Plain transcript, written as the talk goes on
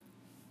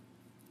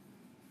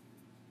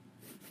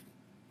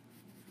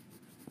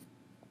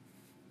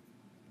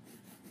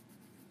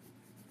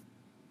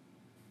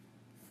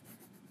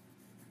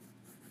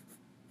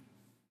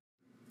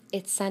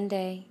It's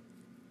Sunday.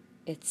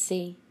 It's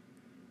C.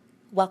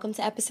 Welcome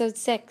to episode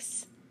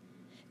 6.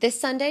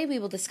 This Sunday, we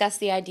will discuss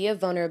the idea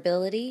of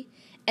vulnerability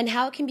and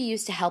how it can be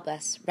used to help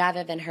us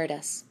rather than hurt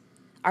us.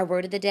 Our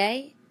word of the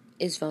day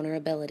is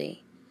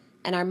vulnerability.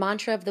 And our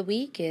mantra of the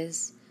week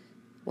is,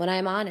 when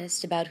I'm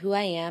honest about who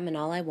I am and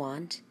all I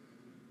want,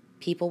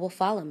 people will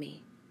follow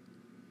me.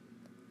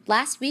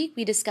 Last week,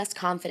 we discussed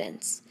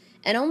confidence.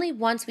 And only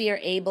once we are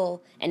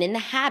able and in the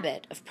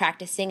habit of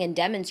practicing and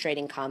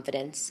demonstrating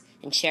confidence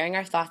and sharing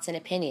our thoughts and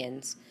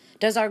opinions,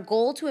 does our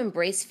goal to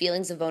embrace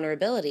feelings of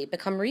vulnerability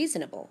become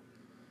reasonable.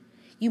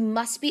 You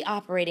must be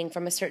operating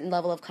from a certain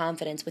level of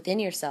confidence within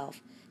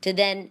yourself to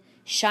then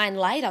shine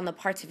light on the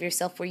parts of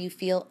yourself where you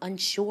feel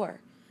unsure,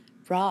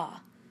 raw,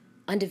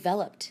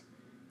 undeveloped,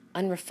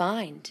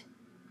 unrefined,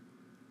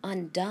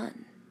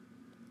 undone.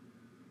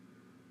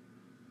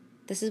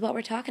 This is what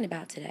we're talking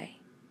about today.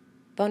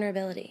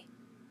 Vulnerability.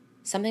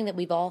 Something that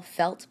we've all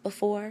felt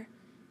before,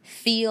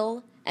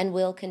 feel, and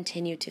will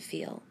continue to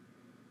feel.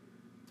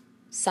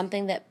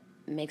 Something that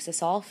makes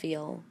us all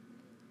feel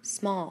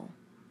small,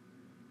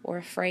 or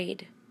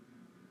afraid,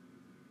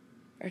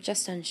 or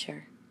just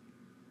unsure.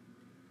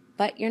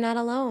 But you're not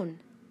alone.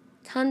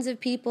 Tons of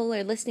people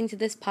are listening to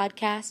this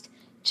podcast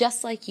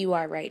just like you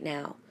are right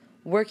now,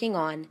 working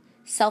on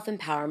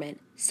self-empowerment,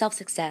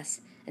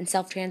 self-success, and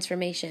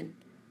self-transformation,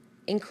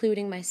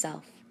 including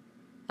myself.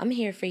 I'm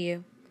here for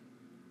you.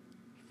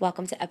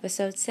 Welcome to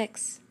episode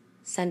 6,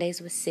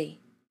 Sundays with C.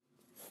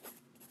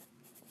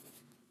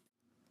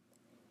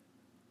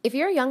 If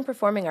you're a young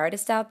performing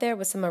artist out there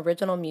with some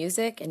original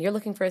music and you're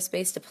looking for a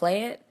space to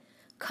play it,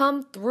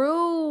 come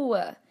through.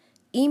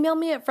 Email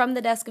me at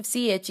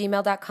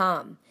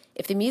fromthedeskofc@gmail.com.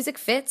 If the music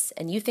fits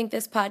and you think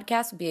this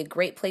podcast would be a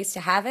great place to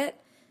have it,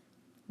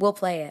 we'll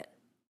play it.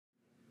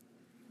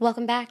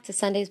 Welcome back to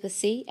Sundays with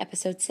C,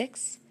 episode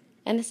 6,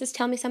 and this is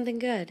Tell Me Something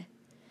Good.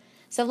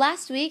 So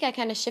last week, I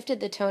kind of shifted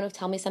the tone of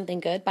Tell Me Something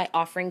Good by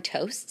offering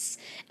toasts.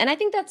 And I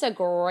think that's a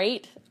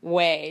great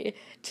way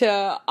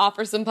to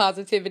offer some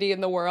positivity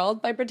in the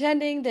world by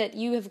pretending that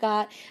you have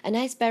got a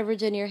nice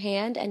beverage in your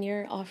hand and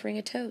you're offering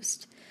a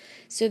toast.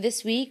 So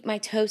this week, my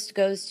toast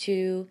goes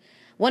to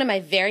one of my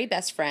very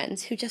best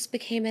friends who just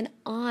became an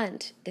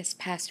aunt this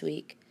past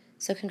week.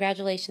 So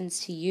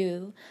congratulations to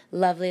you,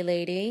 lovely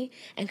lady,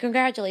 and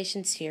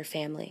congratulations to your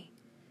family.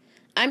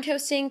 I'm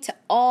toasting to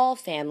all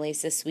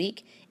families this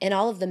week in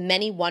all of the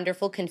many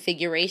wonderful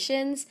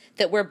configurations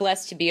that we're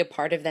blessed to be a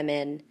part of them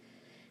in.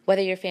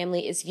 Whether your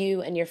family is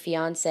you and your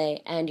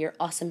fiance and your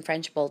awesome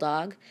French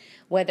bulldog,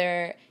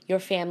 whether your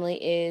family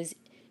is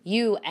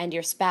you and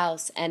your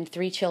spouse and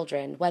 3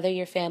 children, whether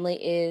your family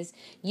is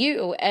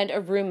you and a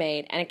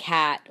roommate and a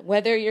cat,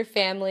 whether your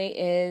family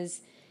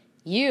is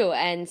you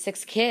and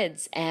 6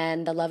 kids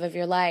and the love of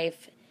your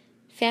life,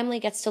 family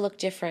gets to look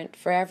different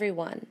for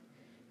everyone.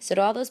 So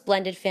to all those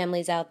blended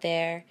families out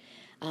there,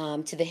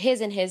 to the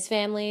his and his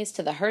families,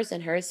 to the hers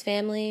and hers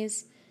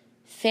families,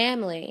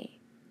 family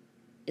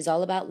is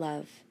all about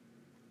love.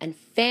 And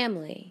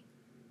family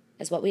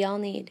is what we all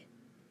need.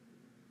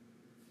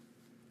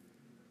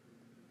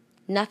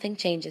 Nothing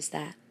changes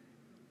that.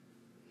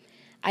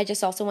 I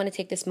just also want to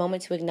take this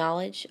moment to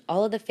acknowledge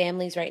all of the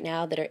families right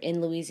now that are in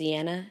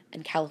Louisiana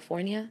and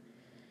California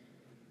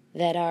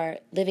that are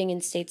living in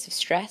states of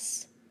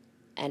stress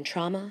and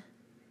trauma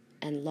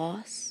and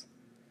loss.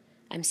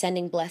 I'm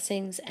sending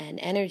blessings and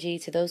energy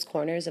to those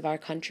corners of our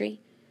country,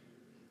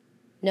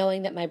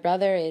 knowing that my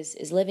brother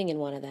is living in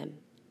one of them.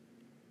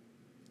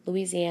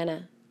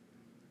 Louisiana,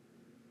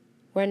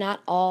 we're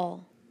not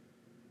all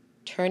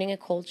turning a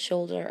cold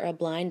shoulder or a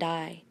blind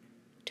eye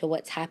to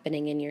what's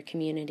happening in your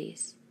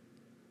communities.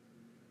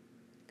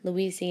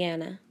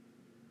 Louisiana,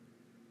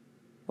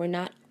 we're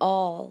not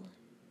all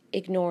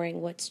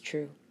ignoring what's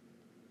true.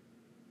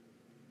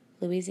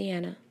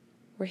 Louisiana,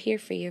 we're here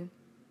for you.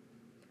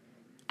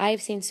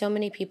 I've seen so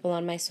many people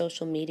on my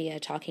social media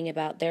talking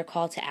about their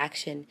call to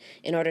action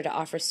in order to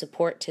offer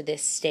support to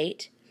this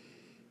state.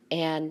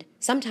 And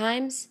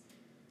sometimes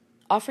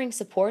offering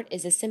support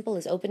is as simple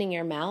as opening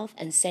your mouth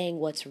and saying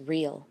what's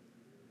real.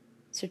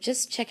 So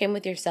just check in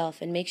with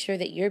yourself and make sure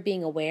that you're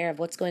being aware of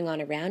what's going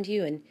on around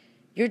you and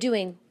you're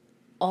doing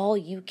all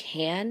you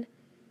can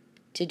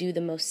to do the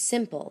most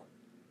simple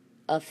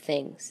of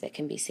things that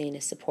can be seen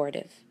as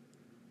supportive.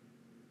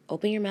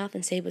 Open your mouth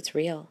and say what's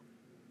real.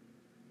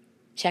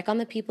 Check on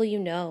the people you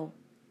know,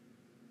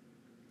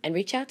 and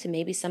reach out to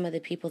maybe some of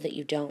the people that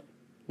you don't.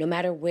 No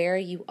matter where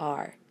you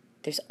are,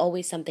 there's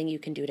always something you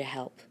can do to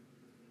help.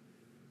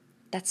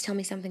 That's Tell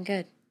Me Something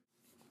Good.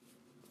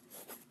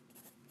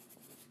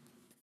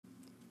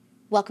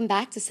 Welcome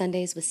back to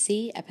Sundays with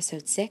C,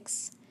 episode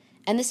 6,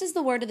 and this is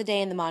the word of the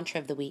day and the mantra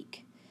of the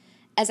week.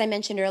 As I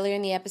mentioned earlier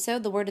in the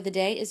episode, the word of the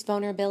day is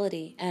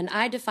vulnerability, and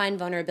I define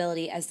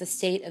vulnerability as the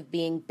state of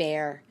being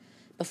bare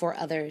before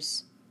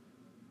others,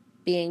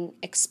 being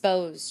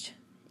exposed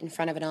in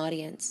front of an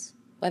audience,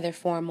 whether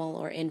formal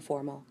or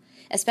informal,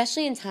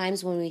 especially in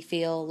times when we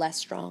feel less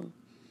strong,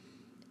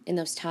 in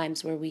those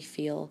times where we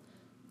feel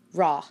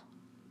raw.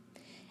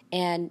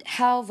 And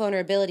how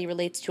vulnerability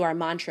relates to our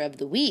mantra of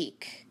the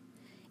week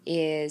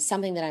is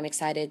something that I'm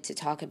excited to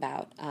talk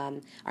about.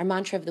 Our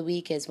mantra of the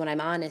week is, when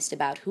I'm honest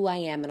about who I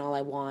am and all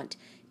I want,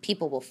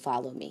 people will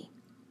follow me.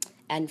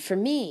 And for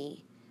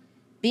me,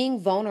 being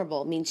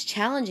vulnerable means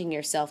challenging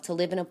yourself to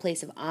live in a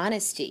place of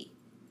honesty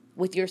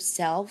with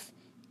yourself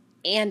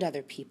and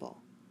other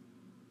people.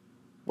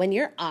 When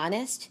you're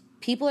honest,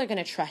 people are going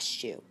to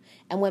trust you.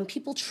 And when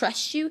people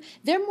trust you,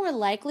 they're more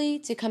likely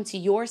to come to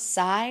your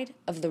side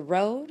of the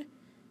road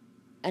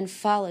and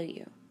follow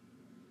you.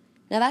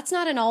 Now, that's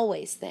not an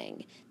always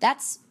thing.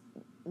 That's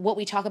what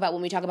we talk about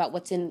when we talk about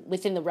what's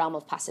within the realm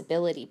of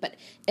possibility. But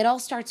it all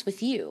starts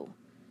with you.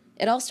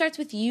 It all starts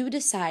with you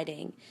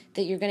deciding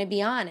that you're going to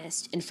be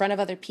honest in front of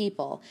other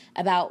people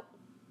about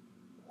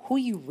who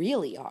you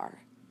really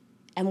are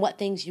and what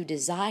things you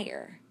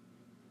desire.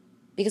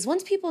 Because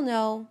once people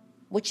know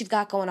what you've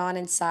got going on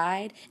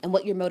inside and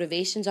what your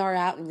motivations are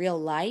out in real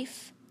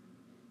life,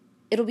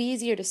 it'll be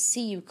easier to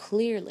see you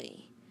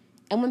clearly.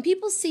 And when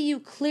people see you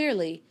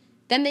clearly,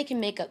 then they can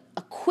make a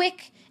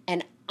quick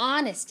and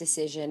honest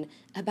decision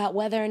about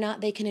whether or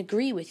not they can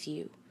agree with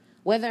you,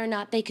 whether or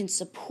not they can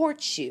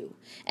support you.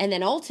 And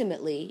then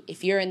ultimately,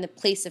 if you're in the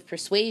place of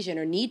persuasion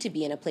or need to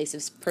be in a place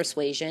of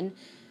persuasion,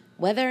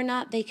 whether or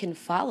not they can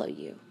follow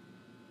you.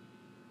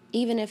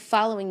 Even if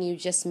following you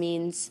just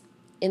means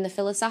in the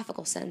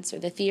philosophical sense or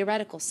the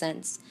theoretical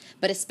sense,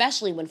 but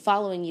especially when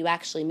following you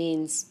actually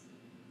means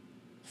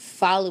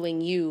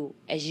following you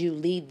as you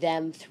lead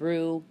them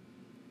through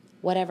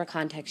whatever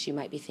context you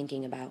might be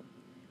thinking about.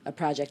 A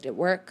project at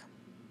work,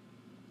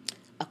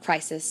 a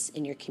crisis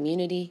in your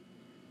community,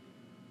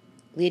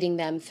 leading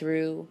them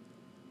through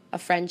a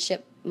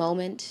friendship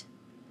moment,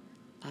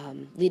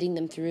 leading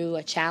them through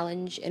a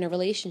challenge in a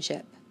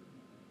relationship.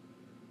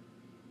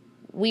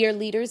 We are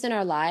leaders in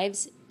our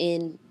lives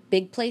in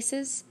big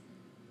places,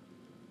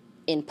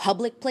 in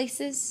public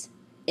places,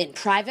 in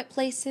private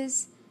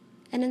places,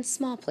 and in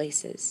small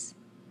places.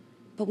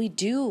 But we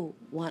do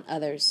want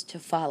others to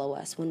follow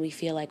us when we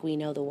feel like we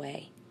know the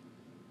way.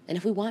 And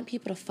if we want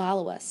people to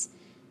follow us,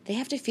 they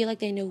have to feel like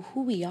they know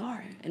who we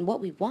are and what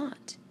we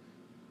want.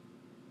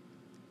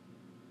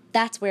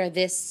 That's where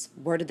this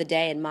word of the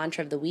day and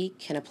mantra of the week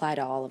can apply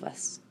to all of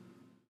us.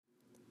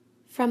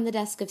 From the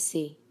Desk of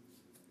C.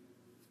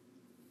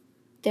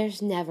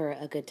 There's never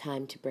a good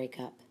time to break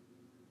up.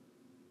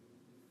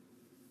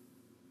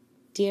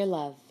 Dear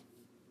love,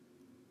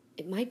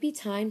 it might be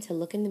time to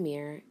look in the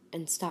mirror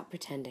and stop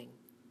pretending.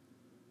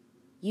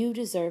 You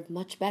deserve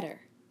much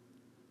better.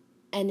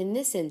 And in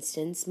this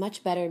instance,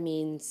 much better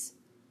means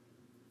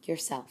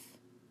yourself.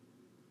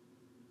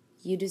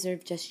 You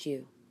deserve just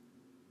you.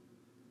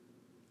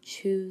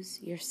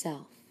 Choose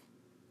yourself.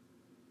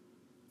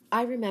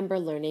 I remember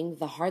learning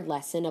the hard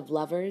lesson of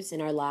lovers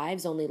in our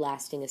lives only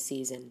lasting a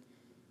season,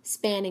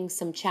 spanning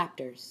some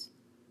chapters.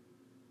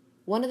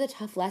 One of the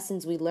tough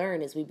lessons we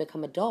learn as we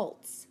become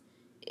adults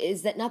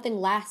is that nothing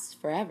lasts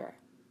forever.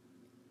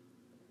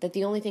 That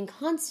the only thing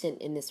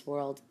constant in this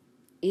world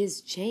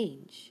is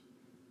change.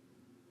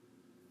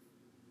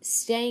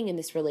 Staying in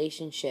this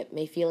relationship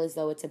may feel as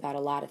though it's about a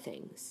lot of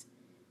things.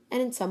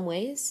 And in some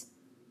ways,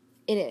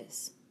 it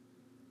is.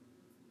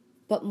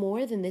 But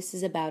more than this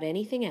is about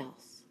anything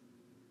else.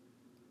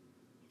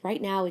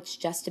 Right now, it's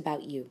just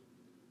about you.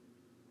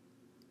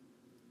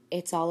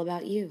 It's all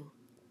about you.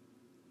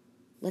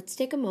 Let's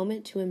take a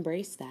moment to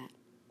embrace that.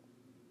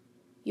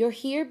 You're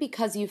here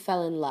because you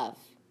fell in love,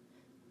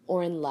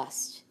 or in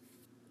lust,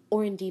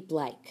 or in deep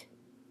like.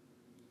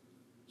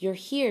 You're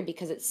here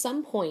because at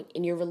some point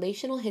in your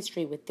relational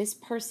history with this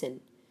person,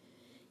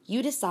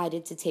 you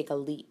decided to take a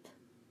leap,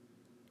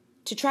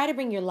 to try to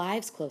bring your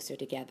lives closer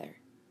together.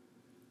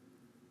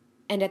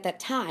 And at that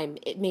time,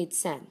 it made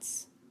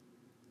sense.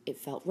 It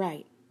felt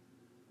right.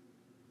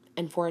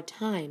 And for a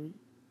time,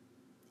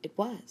 it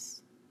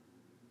was.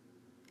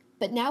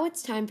 But now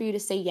it's time for you to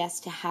say yes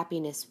to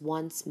happiness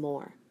once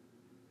more.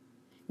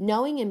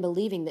 Knowing and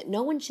believing that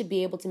no one should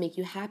be able to make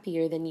you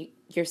happier than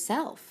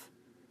yourself.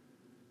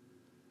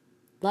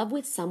 Love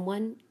with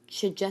someone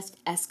should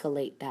just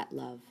escalate that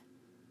love.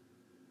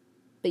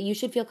 But you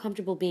should feel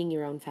comfortable being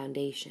your own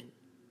foundation.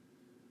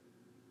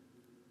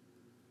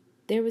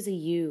 There was a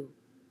you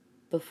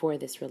before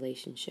this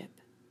relationship.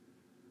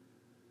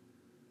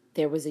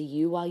 There was a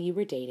you while you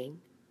were dating,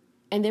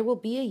 and there will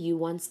be a you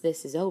once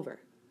this is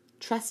over.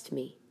 Trust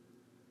me.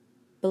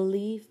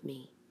 Believe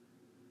me.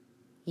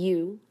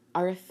 You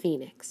are a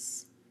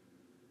phoenix.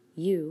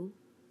 You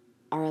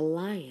are a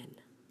lion.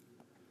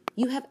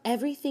 You have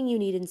everything you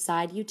need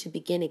inside you to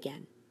begin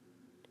again.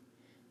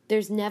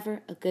 There's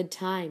never a good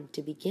time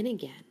to begin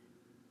again.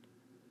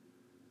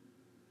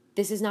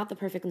 This is not the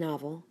perfect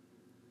novel.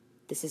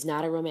 This is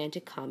not a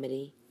romantic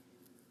comedy.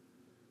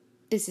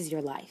 This is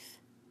your life.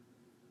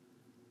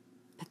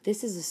 But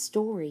this is a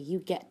story you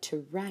get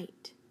to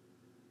write.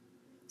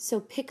 So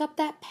pick up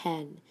that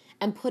pen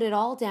and put it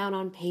all down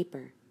on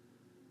paper.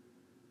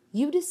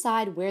 You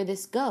decide where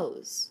this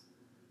goes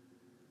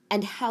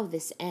and how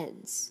this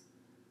ends.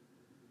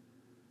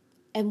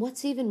 And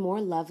what's even more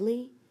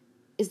lovely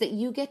is that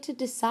you get to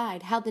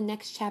decide how the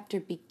next chapter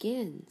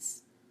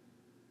begins.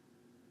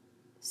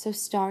 So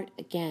start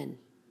again.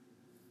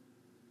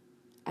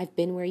 I've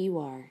been where you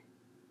are.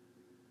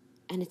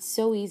 And it's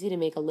so easy to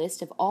make a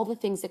list of all the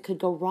things that could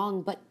go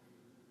wrong, but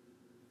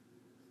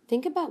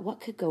think about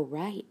what could go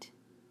right.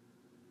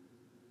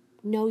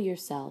 Know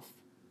yourself.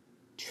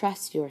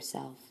 Trust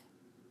yourself.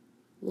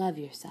 Love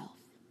yourself.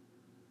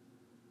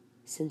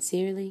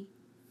 Sincerely,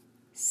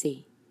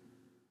 C.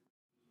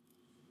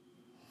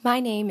 My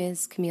name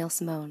is Camille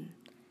Simone,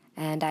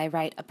 and I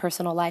write a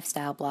personal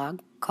lifestyle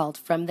blog called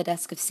From the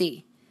Desk of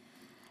C.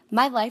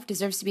 My life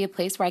deserves to be a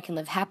place where I can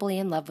live happily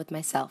in love with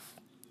myself.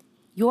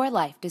 Your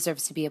life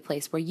deserves to be a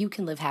place where you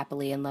can live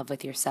happily in love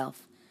with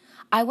yourself.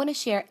 I want to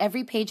share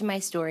every page of my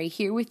story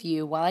here with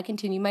you while I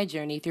continue my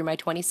journey through my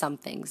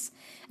 20-somethings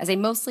as a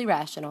mostly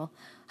rational,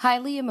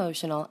 highly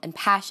emotional, and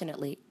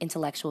passionately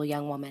intellectual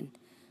young woman.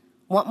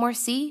 Want more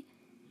C?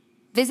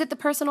 Visit the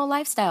personal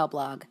lifestyle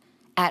blog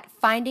at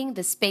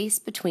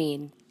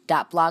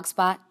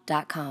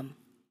findingthespacebetween.blogspot.com.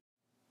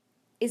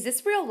 Is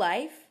this real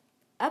life?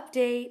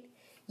 Update.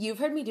 You've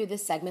heard me do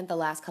this segment the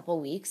last couple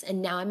weeks,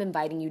 and now I'm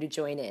inviting you to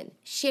join in.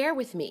 Share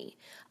with me.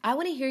 I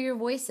want to hear your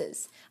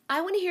voices.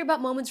 I want to hear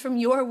about moments from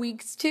your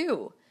weeks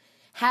too.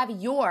 Have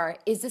your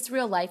Is This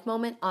Real Life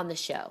moment on the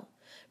show.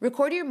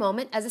 Record your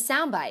moment as a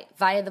soundbite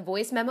via the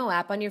voice memo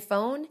app on your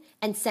phone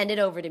and send it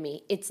over to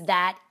me. It's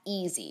that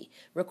easy.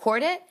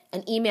 Record it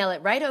and email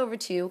it right over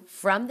to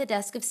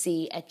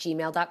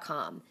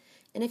fromthedeskofc@gmail.com.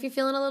 And if you're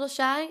feeling a little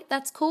shy,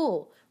 that's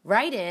cool.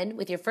 Write in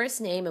with your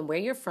first name and where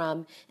you're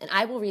from, and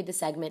I will read the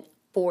segment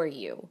for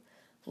you.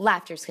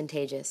 Laughter's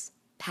contagious.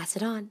 Pass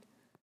it on.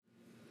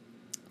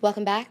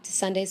 Welcome back to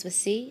Sundays with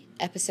C,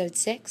 episode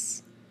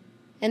 6.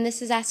 And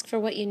this is Ask for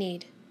What You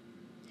Need.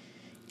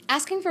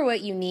 Asking for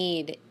what you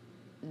need,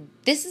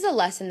 this is a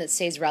lesson that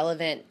stays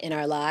relevant in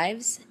our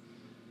lives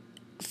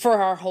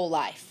for our whole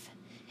life.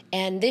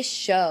 And this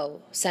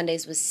show,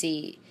 Sundays with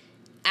C,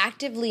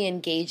 actively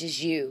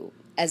engages you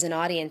as an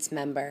audience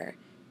member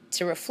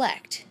to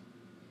reflect.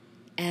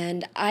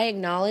 And I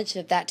acknowledge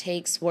that that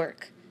takes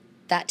work.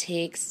 That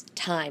takes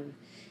time.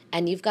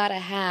 And you've got to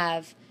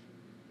have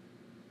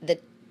the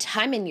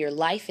time in your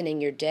life and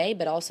in your day,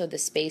 but also the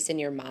space in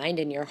your mind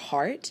and your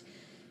heart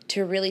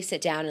to really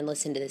sit down and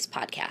listen to this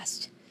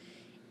podcast.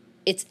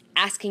 It's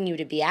asking you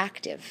to be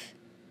active.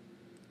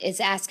 It's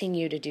asking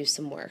you to do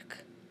some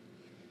work.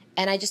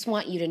 And I just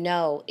want you to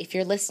know, if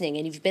you're listening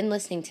and you've been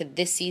listening to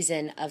this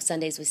season of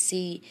Sundays with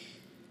C,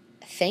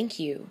 thank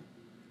you.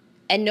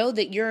 And know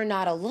that you're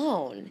not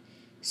alone.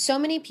 So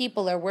many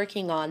people are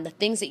working on the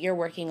things that you're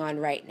working on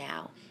right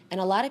now. And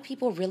a lot of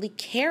people really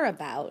care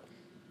about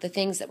the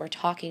things that we're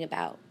talking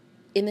about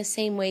in the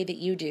same way that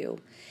you do.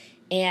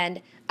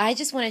 And I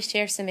just want to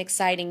share some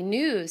exciting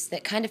news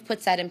that kind of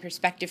puts that in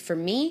perspective for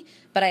me,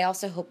 but I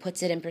also hope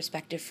puts it in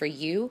perspective for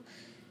you.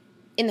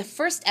 In the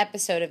first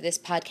episode of this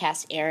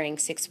podcast airing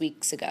 6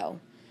 weeks ago,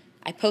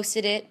 I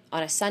posted it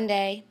on a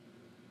Sunday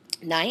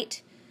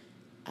night,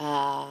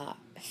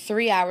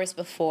 3 hours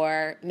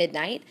before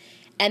midnight.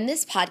 And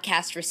this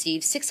podcast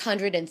received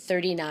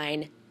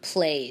 639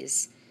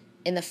 plays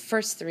in the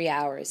first 3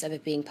 hours of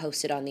it being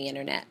posted on the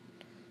internet.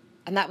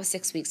 And that was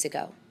 6 weeks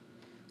ago.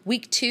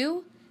 Week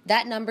 2,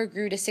 that number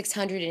grew to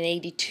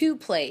 682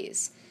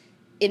 plays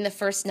in the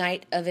first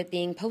night of it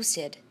being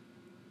posted.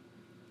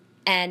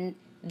 And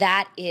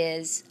that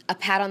is a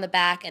pat on the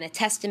back and a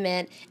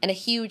testament and a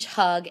huge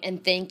hug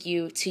and thank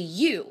you to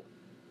you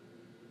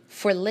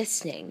for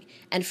listening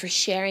and for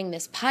sharing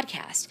this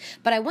podcast.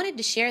 But I wanted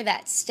to share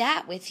that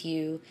stat with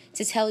you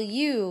to tell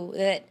you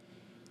that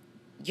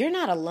you're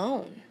not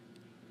alone.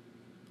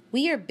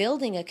 We are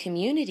building a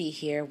community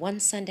here one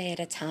Sunday at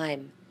a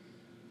time.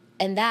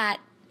 And that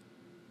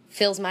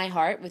fills my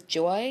heart with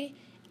joy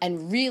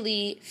and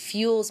really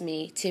fuels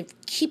me to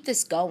keep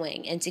this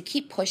going and to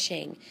keep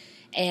pushing.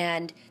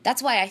 And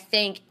that's why I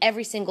thank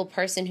every single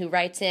person who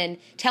writes in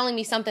telling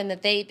me something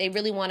that they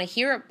really want to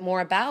hear more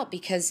about,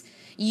 because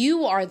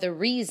you are the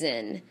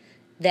reason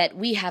that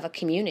we have a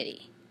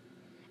community.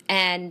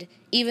 And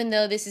even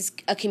though this is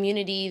a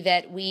community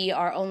that we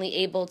are only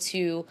able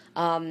to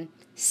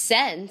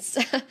sense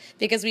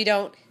because we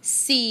don't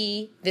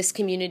see this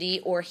community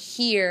or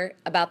hear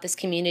about this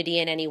community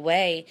in any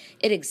way,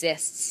 it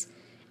exists.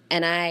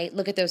 And I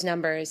look at those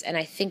numbers and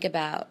I think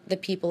about the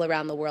people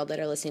around the world that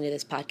are listening to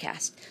this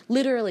podcast,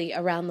 literally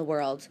around the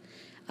world.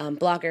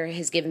 Blogger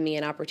has given me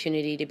an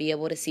opportunity to be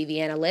able to see the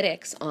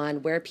analytics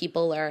on where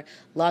people are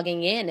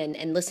logging in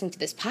and listening to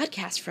this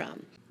podcast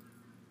from.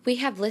 We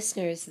have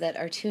listeners that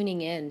are tuning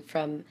in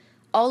from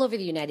all over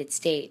the United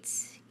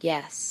States,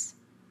 yes,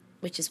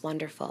 which is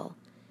wonderful.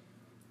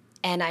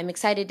 And I'm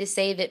excited to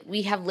say that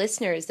we have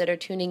listeners that are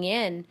tuning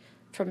in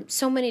from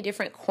so many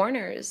different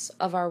corners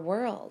of our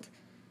world.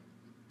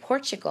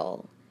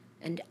 Portugal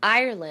and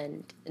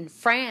Ireland and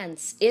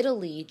France,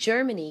 Italy,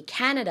 Germany,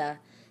 Canada,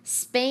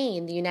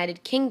 Spain, the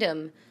United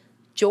Kingdom,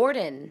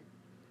 Jordan.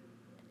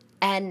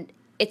 And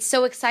it's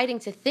so exciting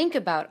to think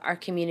about our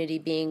community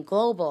being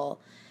global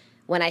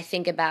when I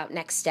think about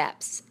next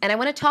steps. And I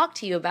want to talk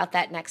to you about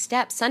that next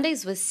step.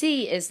 Sundays with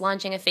C is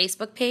launching a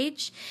Facebook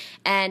page.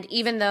 And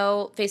even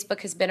though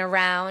Facebook has been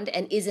around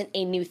and isn't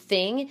a new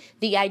thing,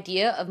 the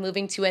idea of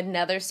moving to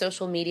another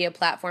social media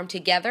platform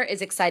together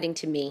is exciting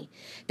to me,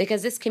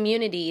 because this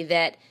community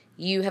that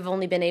you have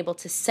only been able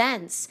to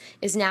sense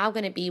is now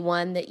going to be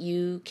one that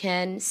you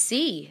can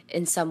see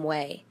in some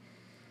way.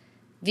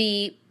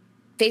 The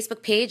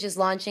Facebook page is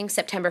launching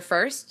September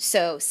 1st,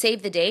 so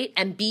save the date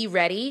and be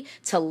ready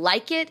to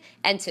like it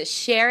and to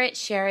share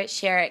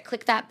it.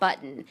 Click that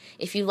button.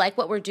 If you like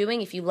what we're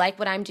doing, if you like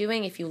what I'm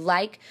doing, if you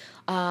like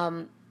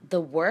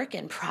the work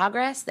and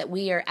progress that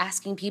we are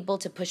asking people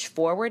to push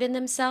forward in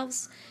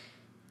themselves,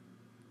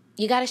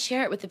 you got to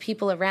share it with the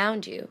people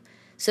around you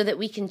so that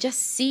we can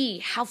just see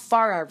how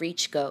far our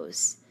reach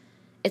goes.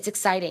 It's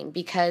exciting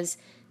because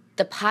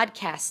the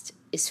podcast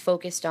is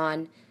focused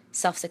on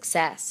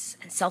self-success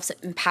and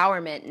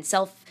self-empowerment and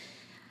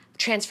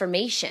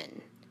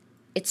self-transformation.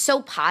 It's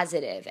so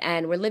positive,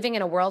 and we're living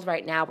in a world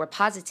right now where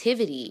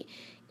positivity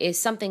is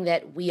something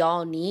that we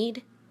all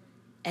need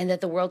and that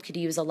the world could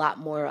use a lot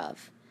more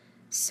of.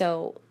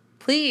 So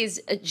please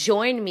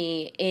join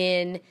me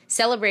in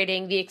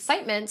celebrating the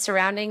excitement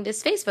surrounding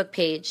this Facebook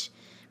page.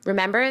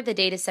 Remember, the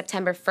date is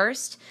September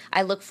 1st.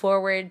 I look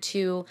forward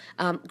to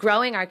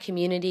growing our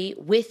community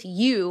with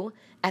you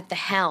at the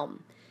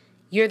helm.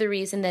 You're the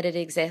reason that it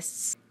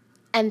exists.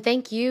 And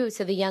thank you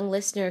to the young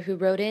listener who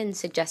wrote in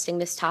suggesting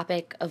this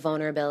topic of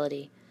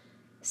vulnerability,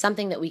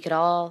 something that we could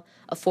all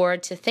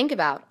afford to think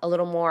about a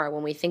little more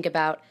when we think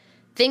about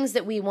things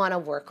that we want to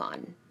work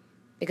on.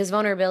 Because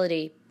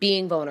vulnerability,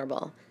 being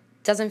vulnerable,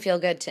 doesn't feel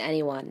good to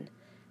anyone.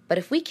 But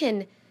if we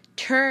can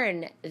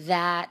turn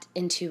that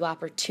into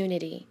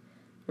opportunity,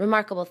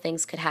 remarkable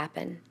things could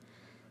happen.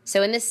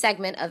 So in this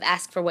segment of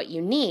Ask for What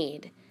You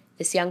Need,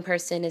 this young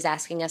person is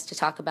asking us to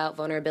talk about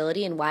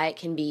vulnerability and why it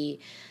can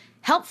be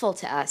helpful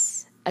to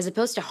us as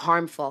opposed to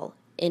harmful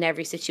in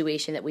every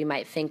situation that we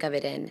might think of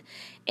it in.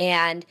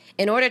 And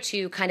in order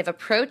to kind of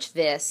approach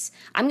this,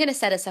 I'm going to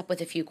set us up with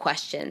a few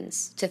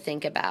questions to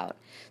think about.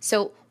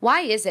 So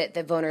why is it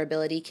that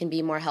vulnerability can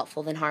be more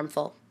helpful than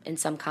harmful in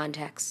some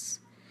contexts?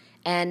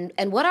 And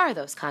what are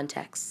those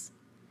contexts?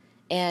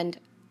 And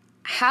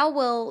how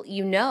will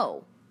you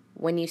know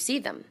when you see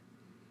them?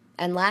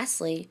 And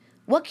lastly,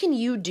 what can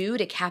you do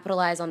to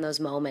capitalize on those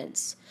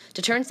moments?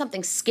 To turn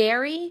something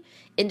scary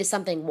into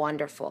something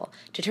wonderful.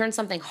 To turn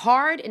something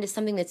hard into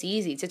something that's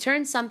easy. To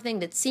turn something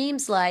that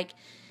seems like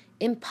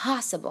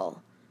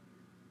impossible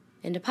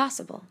into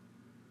possible.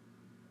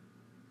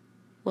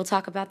 We'll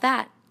talk about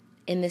that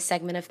in this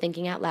segment of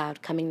Thinking Out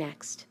Loud coming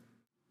next.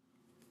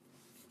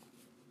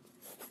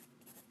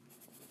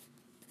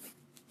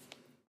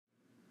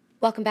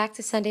 Welcome back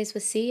to Sundays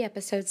with C,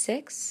 episode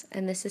 6,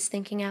 and this is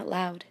Thinking Out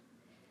Loud.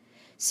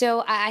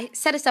 So I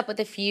set us up with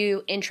a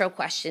few intro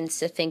questions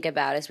to think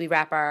about as we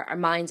wrap our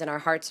minds and our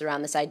hearts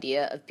around this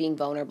idea of being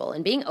vulnerable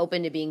and being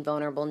open to being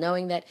vulnerable,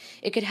 knowing that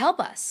it could help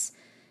us.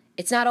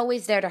 It's not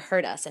always there to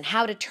hurt us, and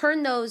how to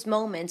turn those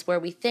moments where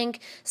we think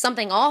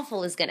something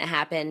awful is going to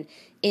happen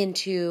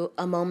into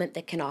a moment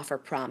that can offer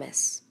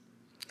promise.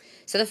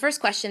 So the first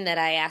question that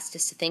I asked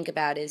us to think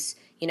about is,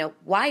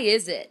 why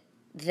is it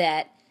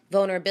that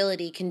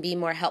vulnerability can be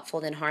more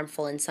helpful than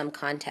harmful in some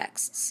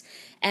contexts?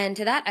 And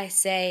to that I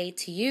say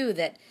to you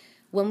that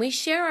when we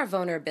share our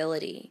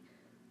vulnerability,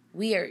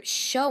 we are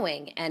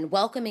showing and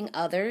welcoming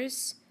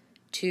others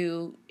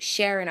to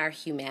share in our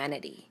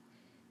humanity.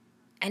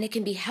 And it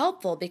can be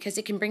helpful because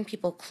it can bring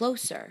people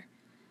closer.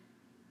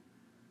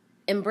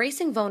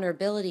 Embracing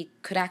vulnerability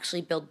could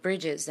actually build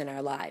bridges in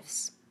our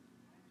lives.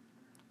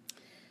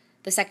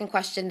 The second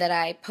question that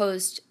I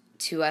posed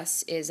to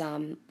us is,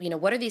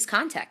 what are these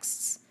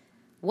contexts?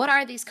 What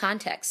are these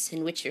contexts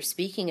in which you're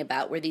speaking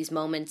about where these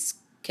moments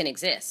can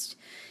exist?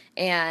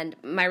 And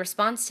my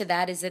response to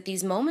that is that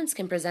these moments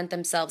can present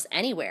themselves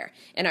anywhere,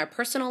 in our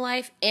personal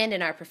life and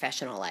in our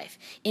professional life,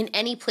 in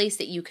any place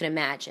that you can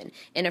imagine,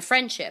 in a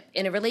friendship,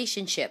 in a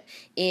relationship,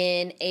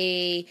 in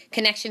a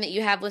connection that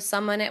you have with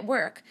someone at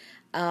work,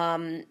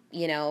 anywhere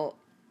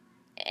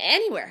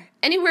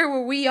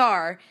where we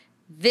are.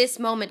 This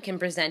moment can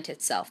present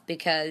itself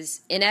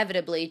because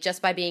inevitably, just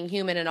by being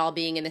human and all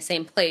being in the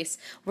same place,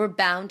 we're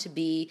bound to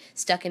be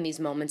stuck in these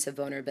moments of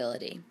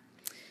vulnerability.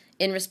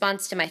 In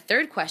response to my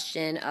third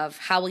question of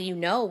how will you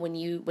know when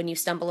you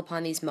stumble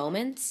upon these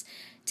moments,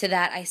 to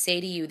that I say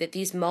to you that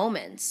these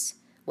moments,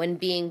 when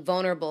being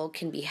vulnerable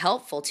can be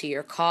helpful to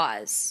your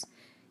cause,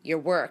 your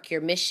work,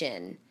 your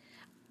mission,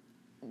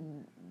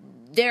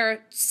 there are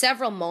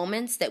several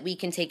moments that we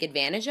can take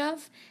advantage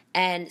of,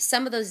 and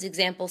some of those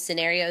example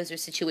scenarios or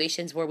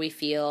situations where we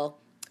feel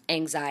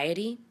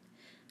anxiety,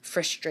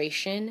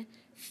 frustration,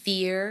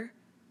 fear,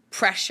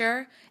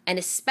 pressure, and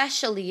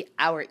especially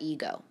our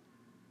ego.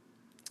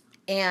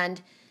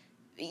 And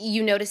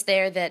you notice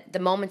there that the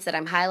moments that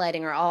I'm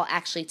highlighting are all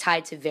actually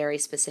tied to very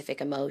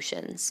specific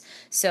emotions.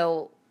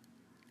 So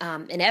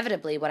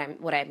inevitably,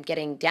 what I'm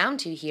getting down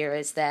to here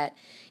is that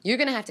you're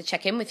going to have to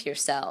check in with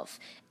yourself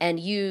and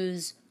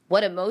use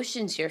what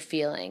emotions you're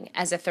feeling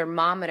as a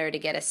thermometer to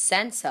get a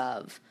sense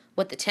of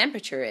what the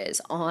temperature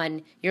is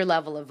on your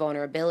level of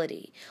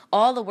vulnerability.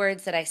 All the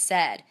words that I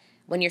said,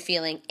 when you're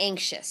feeling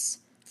anxious,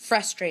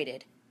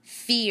 frustrated,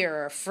 fear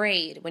or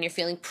afraid, when you're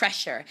feeling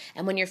pressure,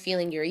 and when you're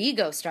feeling your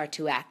ego start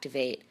to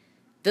activate,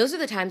 those are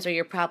the times where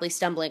you're probably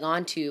stumbling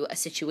onto a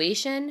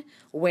situation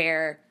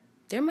where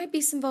there might be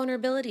some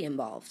vulnerability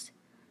involved.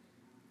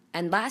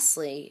 And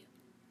lastly,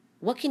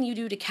 what can you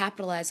do to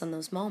capitalize on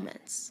those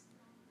moments?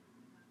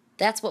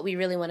 That's what we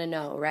really want to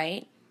know,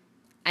 right?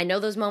 I know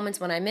those moments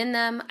when I'm in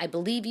them. I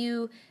believe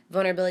you.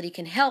 Vulnerability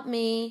can help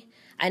me.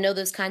 I know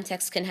those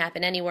contexts can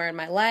happen anywhere in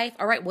my life.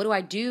 All right, what do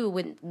I do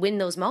when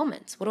those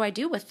moments? What do I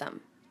do with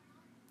them?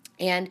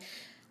 And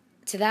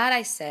to that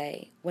I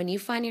say, when you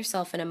find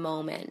yourself in a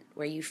moment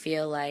where you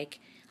feel like,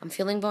 I'm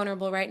feeling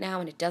vulnerable right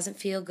now and it doesn't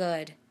feel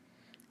good,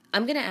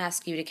 I'm going to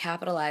ask you to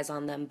capitalize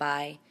on them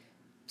by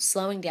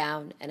slowing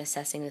down and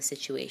assessing the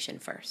situation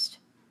first.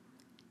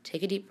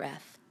 Take a deep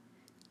breath.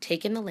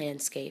 Take in the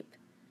landscape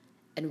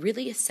and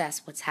really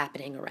assess what's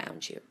happening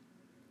around you.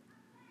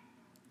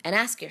 And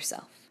ask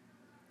yourself,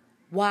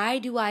 why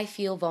do I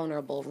feel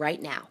vulnerable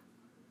right now?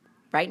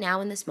 Right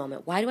now in this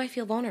moment, why do I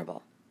feel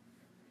vulnerable?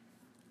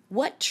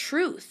 What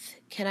truth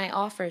can I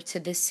offer to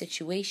this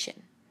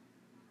situation?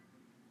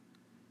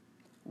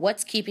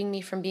 What's keeping me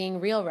from being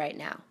real right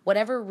now?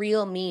 Whatever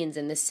real means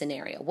in this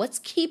scenario, what's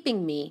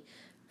keeping me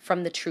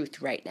from the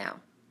truth right now?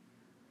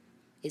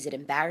 Is it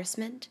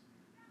embarrassment?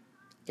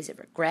 Is it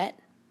regret?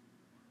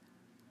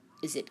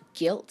 Is it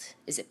guilt?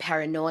 Is it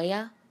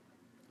paranoia?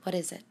 What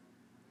is it?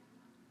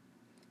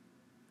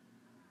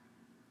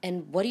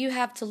 And what do you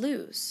have to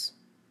lose?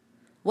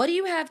 What do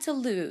you have to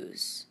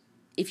lose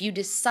if you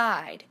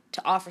decide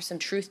to offer some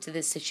truth to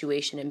this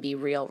situation and be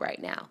real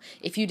right now?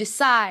 If you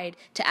decide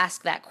to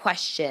ask that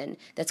question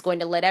that's going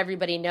to let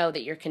everybody know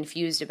that you're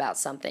confused about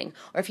something,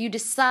 or if you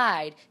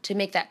decide to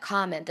make that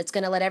comment that's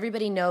going to let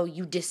everybody know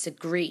you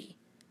disagree,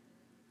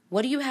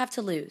 what do you have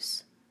to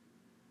lose?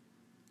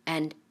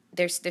 And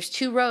there's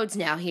two roads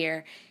now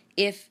here.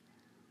 If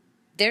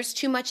there's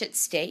too much at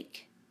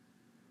stake,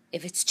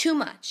 if it's too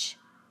much,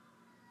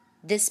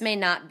 this may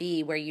not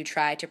be where you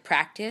try to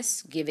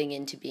practice giving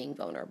in to being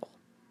vulnerable.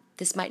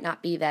 This might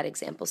not be that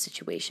example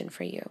situation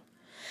for you.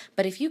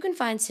 But if you can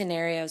find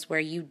scenarios where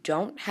you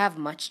don't have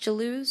much to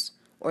lose,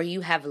 or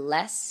you have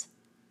less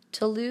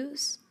to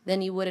lose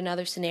than you would in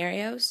other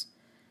scenarios,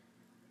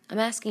 I'm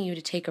asking you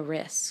to take a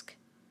risk.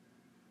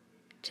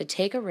 To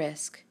take a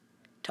risk,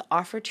 to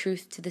offer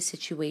truth to the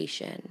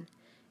situation,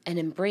 and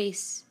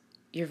embrace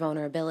your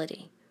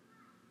vulnerability.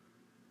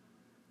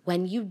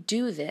 When you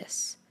do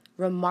this,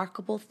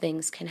 remarkable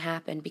things can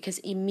happen because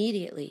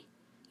immediately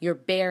you're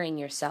baring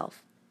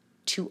yourself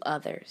to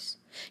others.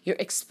 You're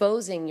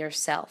exposing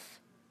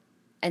yourself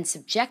and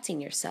subjecting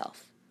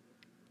yourself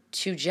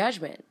to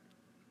judgment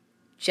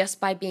just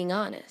by being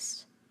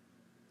honest.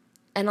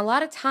 And a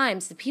lot of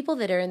times, the people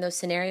that are in those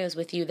scenarios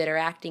with you that are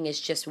acting as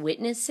just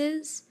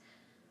witnesses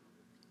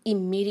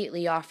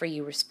immediately offer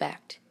you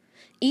respect.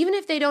 Even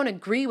if they don't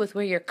agree with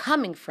where you're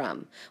coming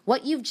from,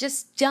 what you've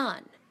just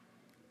done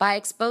by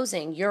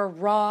exposing your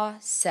raw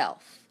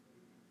self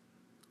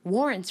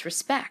warrants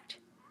respect.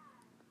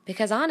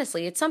 Because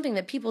honestly, it's something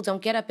that people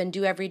don't get up and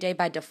do every day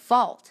by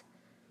default,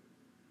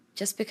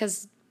 just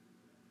because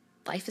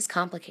life is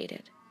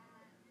complicated.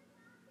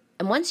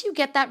 And once you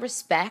get that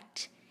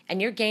respect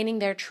and you're gaining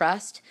their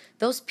trust,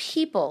 those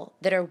people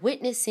that are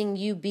witnessing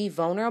you be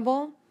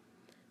vulnerable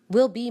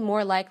will be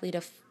more likely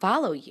to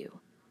follow you,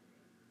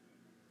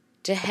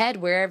 to head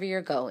wherever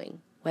you're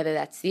going, whether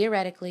that's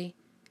theoretically,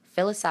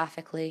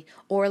 philosophically,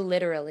 or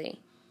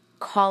literally,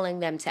 calling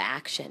them to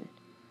action.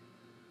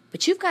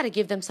 But you've got to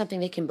give them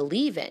something they can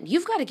believe in.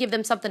 You've got to give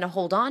them something to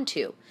hold on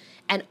to.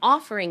 And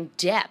offering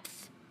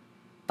depth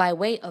by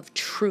way of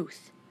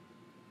truth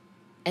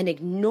and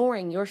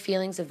ignoring your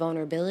feelings of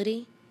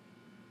vulnerability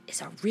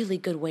is a really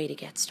good way to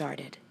get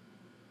started.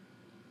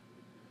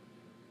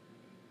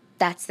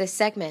 That's this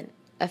segment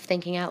of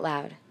Thinking Out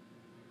Loud.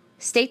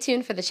 Stay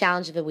tuned for the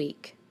challenge of the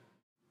week.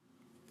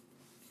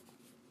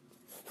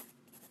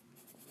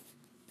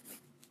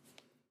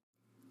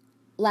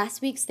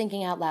 Last week's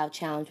Thinking Out Loud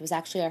challenge was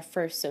actually our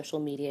first social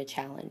media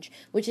challenge,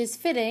 which is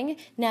fitting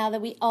now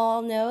that we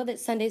all know that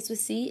Sundays with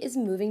C is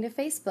moving to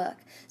Facebook.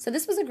 So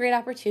this was a great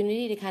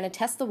opportunity to kind of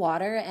test the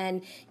water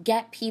and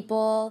get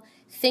people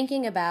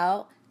thinking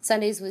about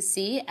Sundays with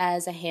C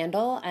as a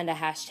handle and a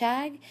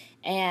hashtag,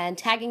 and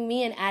tagging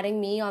me and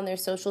adding me on their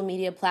social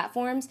media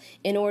platforms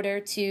in order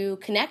to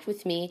connect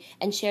with me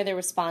and share their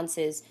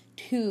responses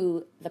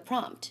to the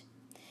prompt.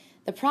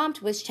 The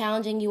prompt was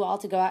challenging you all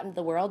to go out into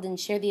the world and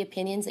share the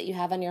opinions that you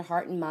have on your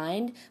heart and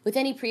mind with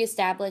any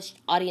pre-established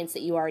audience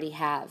that you already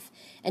have.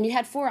 And you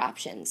had 4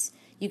 options.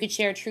 You could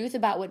share truth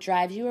about what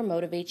drives you or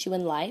motivates you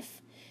in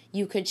life.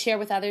 You could share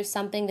with others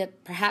something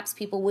that perhaps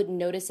people wouldn't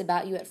notice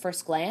about you at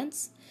first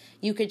glance.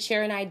 You could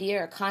share an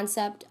idea or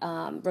concept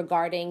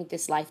regarding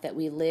this life that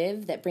we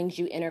live that brings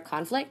you inner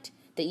conflict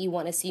that you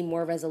want to see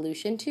more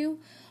resolution to.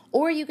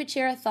 Or you could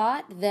share a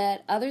thought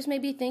that others may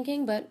be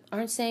thinking but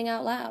aren't saying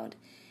out loud.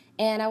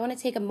 and I want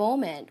to take a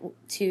moment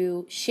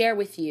to share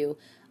with you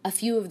a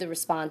few of the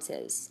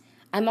responses.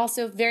 I'm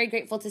also very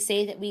grateful to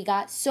say that we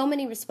got so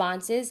many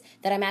responses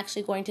that I'm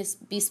actually going to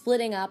be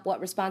splitting up what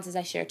responses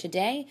I share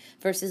today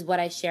versus what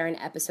I share in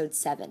episode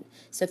 7.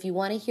 So if you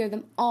want to hear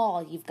them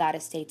all, you've got to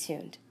stay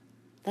tuned.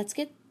 Let's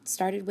get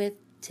started with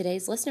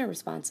today's listener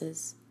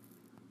responses.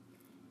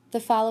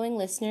 The following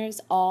listeners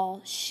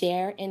all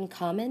share in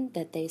common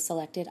that they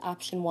selected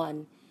option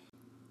 1.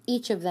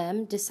 Each of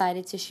them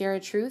decided to share a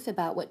truth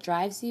about what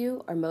drives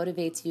you or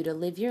motivates you to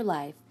live your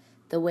life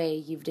the way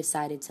you've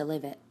decided to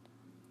live it.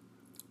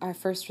 Our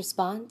first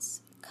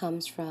response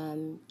comes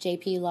from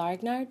J.P.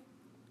 Largnard.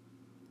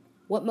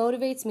 What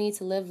motivates me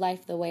to live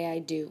life the way I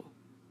do?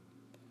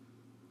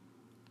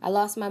 I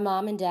lost my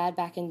mom and dad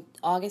back in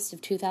August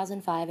of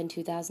 2005 and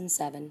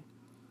 2007.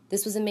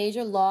 This was a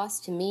major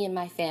loss to me and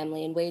my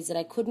family in ways that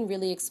I couldn't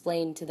really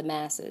explain to the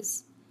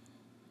masses.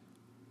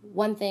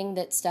 One thing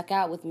that stuck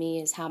out with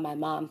me is how my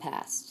mom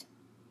passed.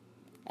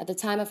 At the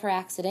time of her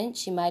accident,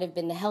 she might have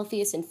been the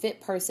healthiest and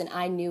fit person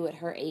I knew at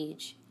her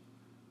age.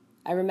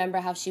 I remember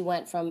how she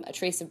went from a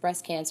trace of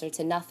breast cancer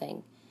to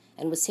nothing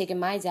and was taking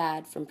my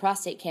dad from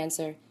prostate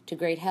cancer to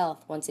great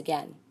health once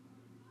again.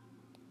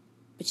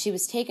 But she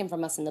was taken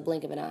from us in the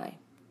blink of an eye.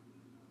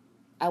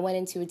 I went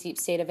into a deep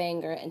state of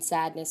anger and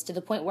sadness to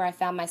the point where I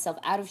found myself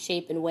out of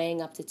shape and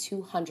weighing up to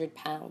 200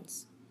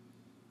 pounds.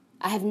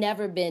 I have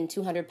never been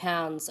 200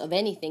 pounds of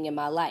anything in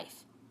my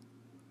life.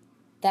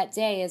 That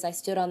day, as I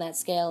stood on that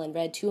scale and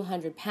read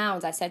 200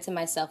 pounds, I said to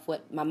myself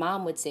what my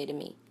mom would say to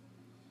me.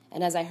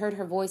 And as I heard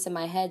her voice in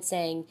my head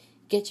saying,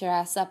 "Get your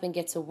ass up and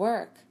get to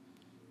work,"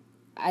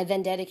 I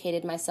then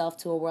dedicated myself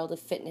to a world of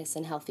fitness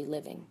and healthy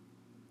living.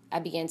 I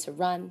began to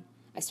run.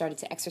 I started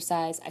to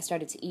exercise. I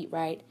started to eat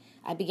right.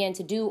 I began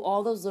to do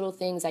all those little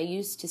things I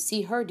used to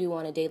see her do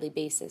on a daily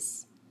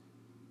basis.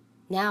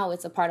 Now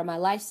it's a part of my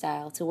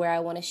lifestyle to where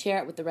I want to share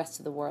it with the rest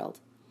of the world.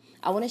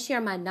 I want to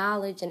share my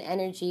knowledge and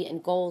energy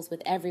and goals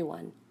with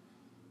everyone.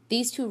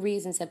 These 2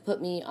 reasons have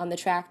put me on the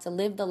track to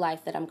live the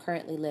life that I'm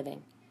currently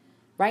living.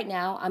 Right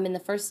now, I'm in the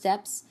first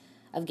steps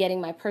of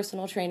getting my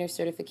personal trainer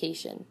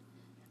certification.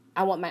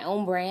 I want my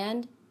own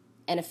brand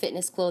and a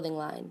fitness clothing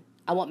line.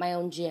 I want my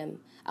own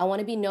gym. I want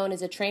to be known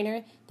as a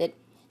trainer that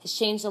has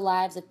changed the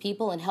lives of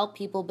people and helped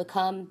people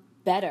become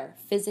better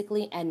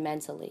physically and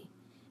mentally.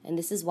 And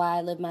this is why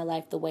I live my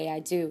life the way I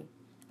do.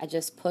 I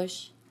just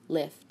push,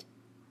 lift.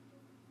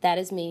 That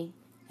is me,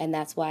 and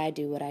that's why I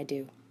do what I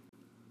do.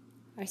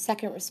 Our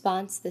second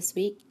response this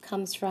week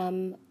comes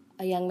from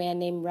a young man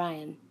named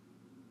Ryan.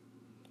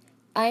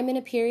 I am in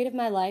a period of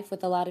my life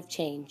with a lot of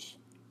change.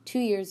 2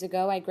 years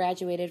ago, I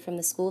graduated from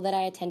the school that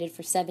I attended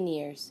for 7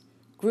 years,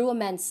 grew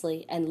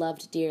immensely, and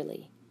loved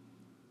dearly.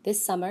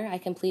 This summer, I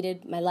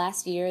completed my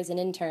last year as an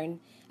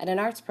intern at an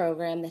arts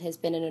program that has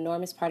been an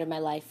enormous part of my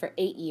life for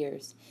 8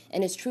 years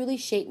and has truly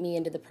shaped me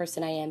into the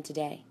person I am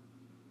today.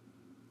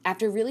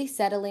 After really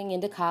settling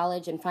into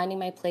college and finding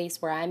my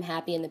place where I'm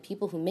happy and the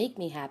people who make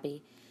me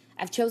happy,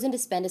 I've chosen to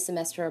spend a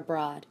semester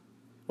abroad.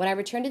 When I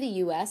return to the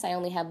U.S., I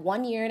only have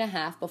 1.5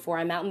 years before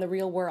I'm out in the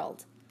real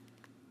world.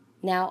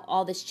 Now,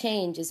 all this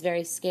change is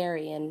very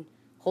scary and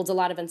holds a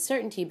lot of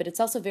uncertainty, but it's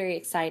also very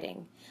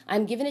exciting.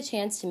 I'm given a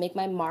chance to make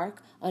my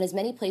mark on as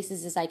many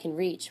places as I can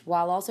reach,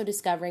 while also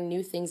discovering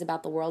new things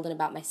about the world and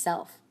about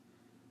myself.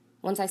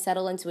 Once I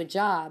settle into a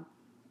job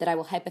that I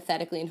will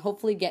hypothetically and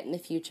hopefully get in the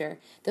future,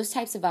 those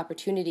types of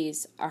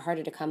opportunities are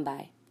harder to come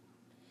by.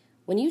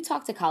 When you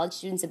talk to college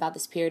students about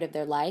this period of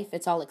their life,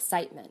 it's all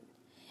excitement.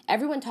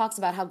 Everyone talks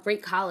about how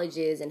great college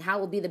is and how it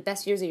will be the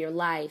best years of your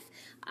life.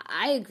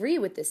 I agree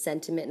with this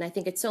sentiment, and I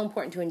think it's so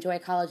important to enjoy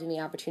college and the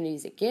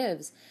opportunities it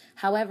gives.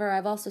 However,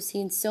 I've also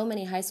seen so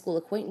many high school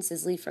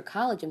acquaintances leave for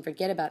college and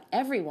forget about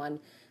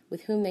everyone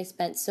with whom they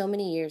spent so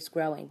many years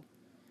growing.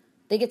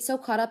 They get so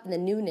caught up in the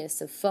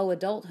newness of faux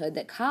adulthood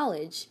that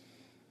college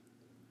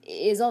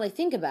is all they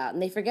think about,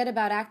 and they forget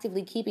about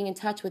actively keeping in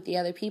touch with the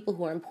other people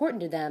who are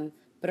important to them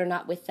but are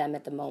not with them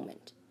at the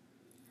moment.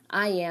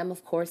 I am,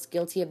 of course,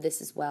 guilty of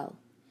this as well.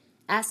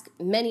 Ask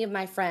many of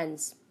my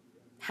friends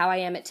how I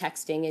am at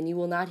texting, and you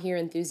will not hear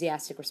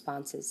enthusiastic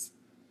responses.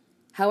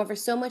 However,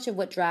 so much of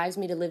what drives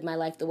me to live my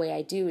life the way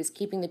I do is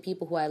keeping the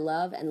people who I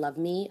love and love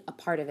me a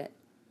part of it.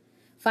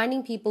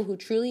 Finding people who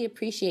truly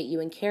appreciate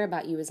you and care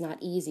about you is not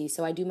easy,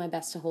 so I do my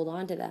best to hold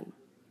on to them.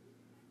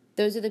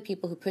 Those are the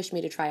people who push me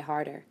to try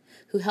harder,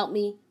 who help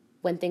me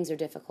when things are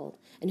difficult,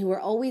 and who are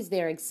always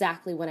there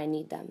exactly when I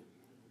need them.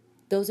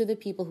 Those are the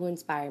people who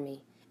inspire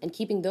me, and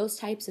keeping those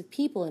types of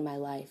people in my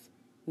life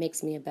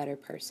makes me a better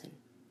person.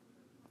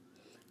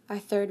 Our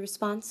third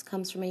response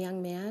comes from a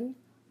young man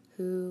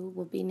who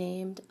will be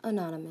named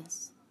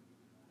Anonymous.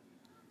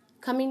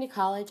 Coming to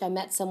college, I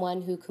met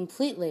someone who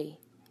completely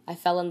I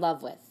fell in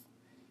love with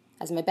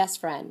as my best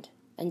friend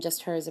and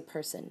just her as a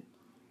person.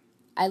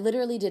 I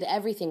literally did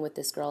everything with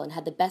this girl and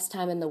had the best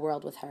time in the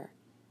world with her.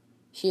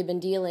 She had been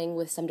dealing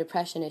with some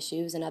depression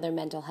issues and other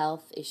mental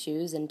health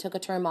issues and took a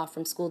term off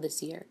from school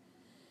this year.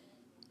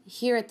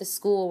 Here at the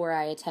school where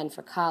I attend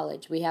for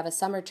college, we have a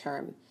summer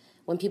term.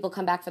 When people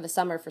come back for the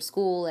summer for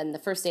school and the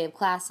first day of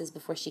classes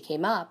before she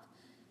came up,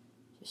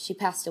 She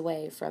passed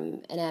away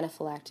from an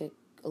anaphylactic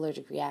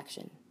allergic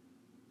reaction.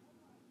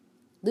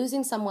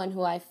 Losing someone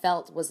who I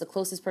felt was the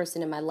closest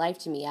person in my life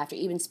to me after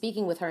even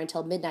speaking with her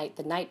until midnight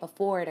the night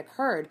before it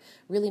occurred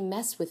really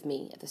messed with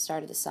me at the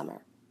start of the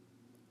summer.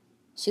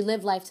 She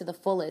lived life to the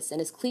fullest, and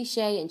as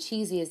cliche and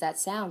cheesy as that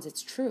sounds,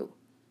 it's true.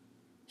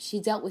 She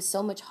dealt with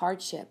so much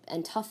hardship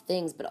and tough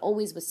things, but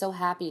always was so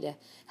happy to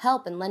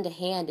help and lend a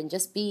hand and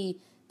just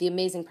be the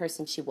amazing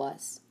person she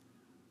was.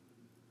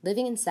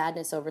 Living in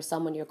sadness over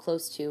someone you're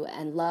close to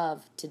and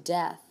love to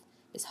death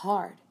is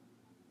hard.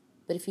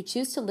 But if you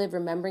choose to live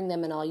remembering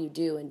them in all you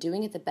do and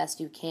doing it the best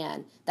you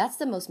can, that's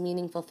the most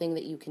meaningful thing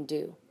that you can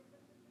do.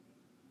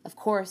 Of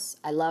course,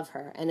 I love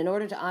her, and in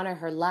order to honor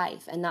her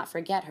life and not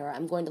forget her,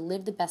 I'm going to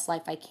live the best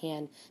life I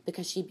can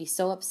because she'd be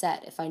so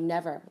upset if I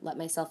never let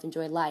myself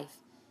enjoy life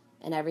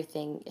and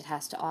everything it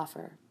has to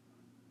offer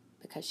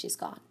because she's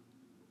gone.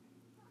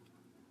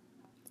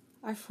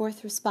 Our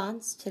fourth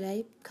response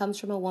today comes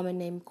from a woman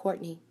named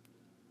Courtney.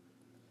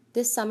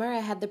 This summer, I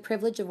had the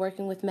privilege of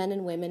working with men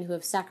and women who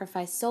have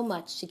sacrificed so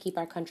much to keep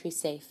our country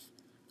safe,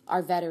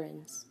 our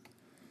veterans.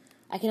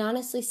 I can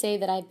honestly say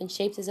that I've been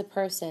shaped as a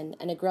person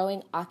and a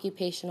growing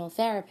occupational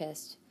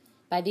therapist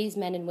by these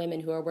men and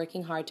women who are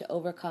working hard to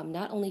overcome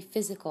not only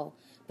physical,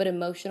 but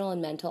emotional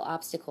and mental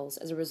obstacles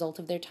as a result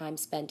of their time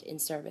spent in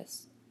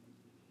service.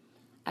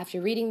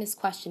 After reading this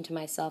question to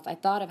myself, I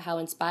thought of how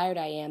inspired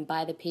I am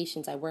by the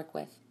patients I work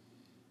with.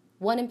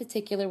 One in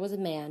particular was a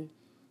man,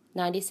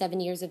 97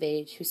 years of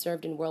age, who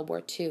served in World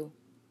War II,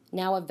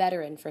 now a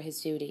veteran for his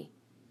duty.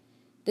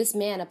 This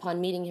man,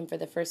 upon meeting him for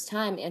the first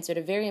time, answered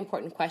a very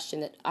important question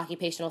that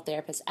occupational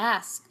therapists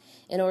ask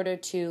in order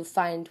to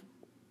find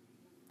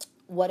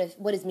what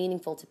is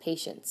meaningful to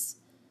patients.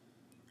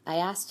 I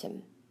asked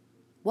him,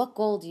 "What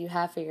goal do you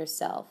have for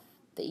yourself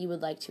that you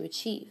would like to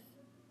achieve?"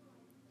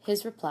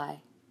 His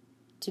reply,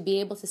 "To be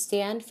able to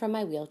stand from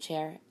my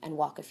wheelchair and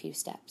walk a few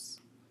steps."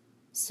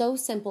 So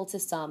simple to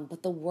some,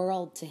 but the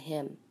world to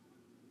him.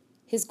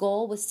 His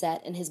goal was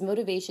set, and his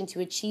motivation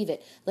to achieve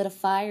it lit a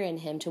fire in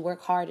him to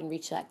work hard and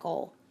reach that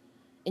goal.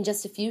 In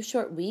just a few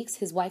short weeks,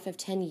 his wife of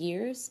 10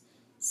 years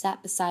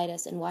sat beside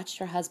us and watched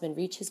her husband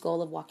reach his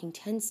goal of walking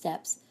 10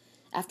 steps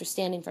after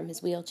standing from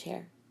his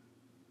wheelchair.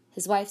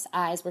 His wife's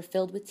eyes were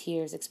filled with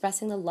tears,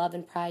 expressing the love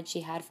and pride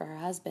she had for her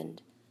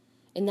husband.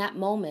 In that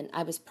moment,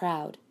 I was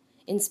proud,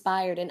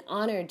 inspired, and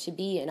honored to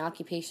be an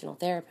occupational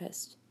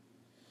therapist,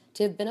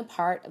 to have been a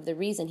part of the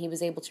reason he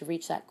was able to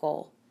reach that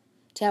goal,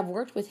 to have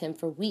worked with him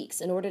for weeks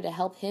in order to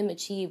help him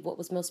achieve what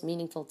was most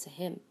meaningful to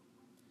him.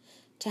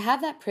 To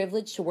have that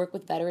privilege to work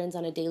with veterans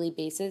on a daily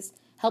basis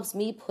helps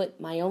me put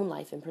my own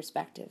life in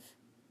perspective.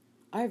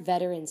 Our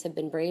veterans have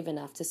been brave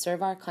enough to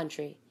serve our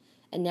country,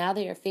 and now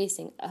they are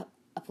facing a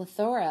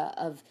plethora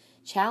of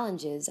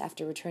challenges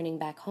after returning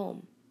back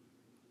home.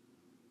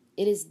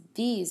 It is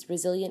these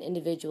resilient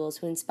individuals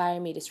who inspire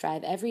me to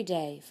strive every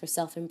day for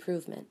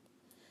self-improvement,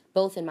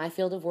 both in my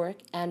field of work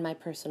and my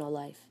personal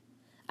life.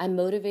 I'm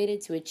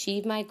motivated to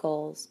achieve my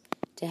goals,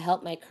 to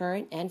help my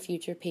current and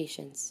future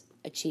patients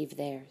achieve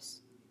theirs.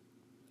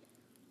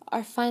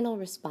 Our final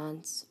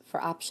response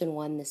for option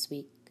 1 this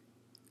week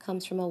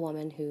comes from a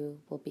woman who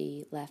will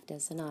be left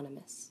as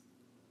anonymous.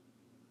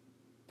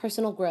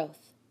 Personal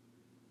growth.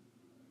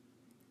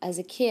 As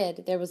a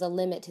kid, there was a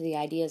limit to the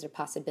ideas or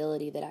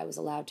possibility that I was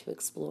allowed to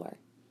explore.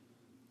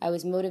 I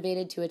was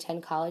motivated to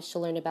attend college to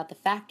learn about the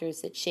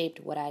factors that shaped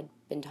what I'd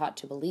been taught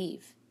to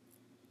believe.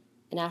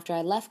 And after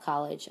I left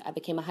college, I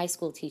became a high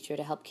school teacher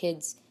to help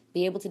kids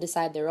be able to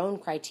decide their own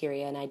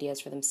criteria and ideas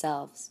for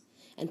themselves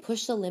and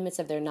push the limits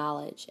of their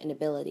knowledge and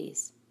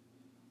abilities.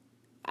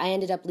 I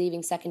ended up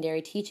leaving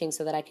secondary teaching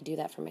so that I could do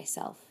that for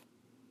myself.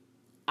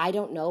 I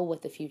don't know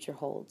what the future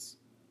holds,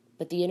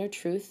 but the inner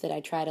truth that I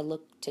try to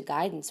look to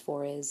guidance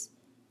for is,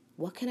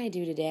 what can I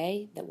do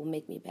today that will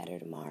make me better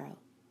tomorrow?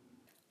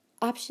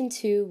 Option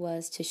 2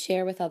 was to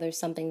share with others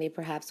something they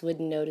perhaps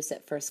wouldn't notice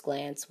at first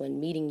glance when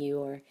meeting you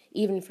or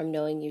even from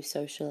knowing you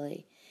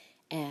socially.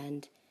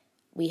 And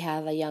we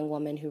have a young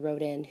woman who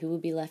wrote in, who will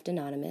be left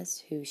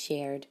anonymous, who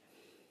shared,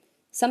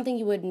 "Something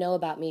you would know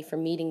about me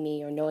from meeting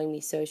me or knowing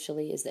me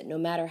socially is that no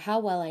matter how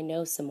well I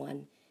know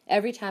someone,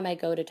 every time I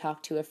go to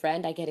talk to a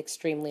friend, I get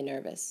extremely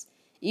nervous.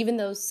 Even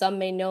though some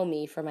may know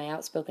me for my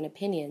outspoken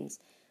opinions,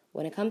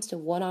 when it comes to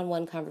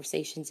one-on-one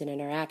conversations and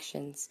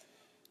interactions,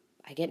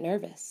 I get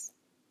nervous."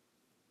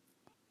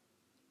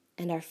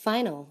 And our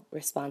final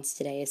response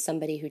today is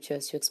somebody who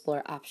chose to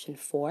explore option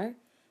 4,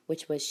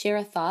 which was share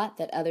a thought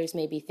that others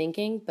may be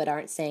thinking but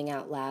aren't saying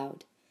out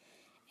loud.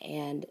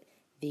 And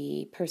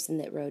the person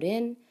that wrote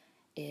in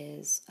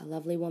is a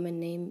lovely woman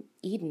named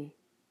Eden.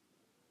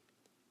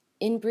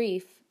 In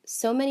brief,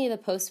 so many of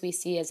the posts we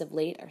see as of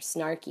late are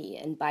snarky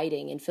and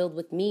biting and filled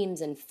with memes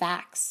and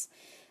facts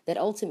that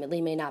ultimately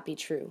may not be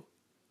true.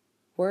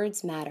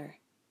 Words matter.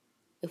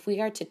 If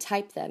we are to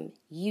type them,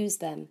 use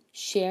them,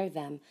 share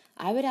them,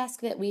 I would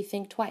ask that we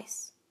think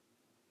twice.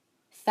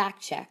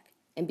 Fact check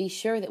and be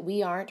sure that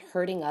we aren't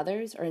hurting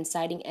others or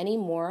inciting any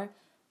more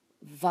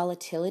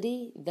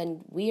volatility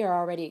than we are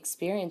already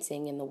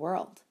experiencing in the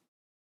world.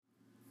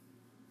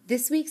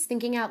 This week's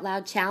Thinking Out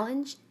Loud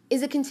challenge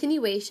is a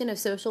continuation of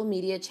social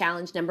media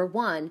challenge number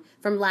 1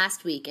 from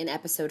last week in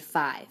episode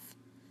 5.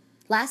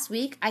 Last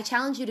week, I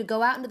challenged you to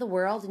go out into the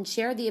world and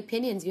share the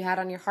opinions you had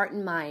on your heart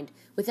and mind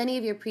with any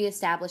of your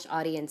pre-established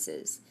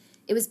audiences.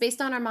 It was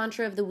based on our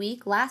mantra of the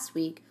week last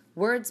week,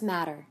 words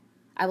matter.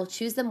 I will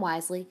choose them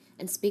wisely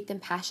and speak them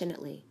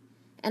passionately.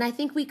 And I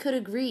think we could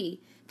agree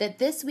that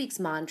this week's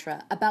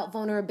mantra about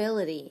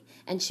vulnerability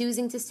and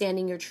choosing to stand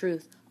in your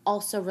truth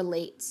also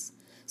relates.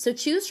 So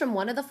choose from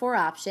one of the 4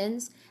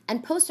 options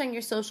and post on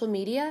your social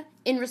media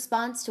in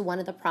response to one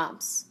of the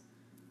prompts.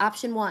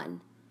 Option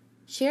 1,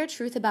 share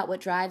truth about what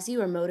drives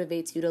you or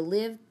motivates you to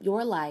live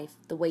your life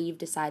the way you've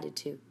decided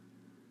to.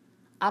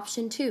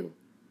 Option 2,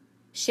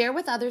 share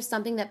with others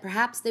something that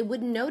perhaps they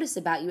wouldn't notice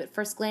about you at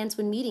first glance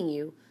when meeting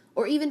you,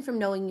 or even from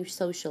knowing you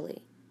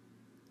socially.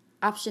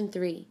 Option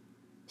 3,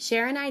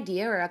 share an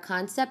idea or a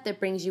concept that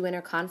brings you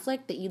inner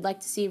conflict that you'd like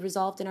to see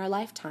resolved in our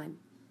lifetime.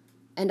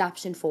 And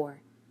option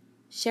 4,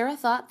 share a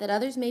thought that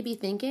others may be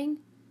thinking,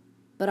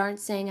 but aren't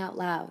saying out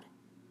loud.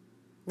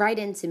 Write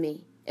into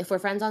me. If we're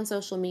friends on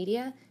social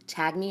media,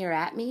 tag me or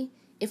at me.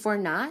 If we're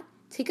not,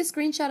 take a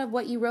screenshot of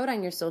what you wrote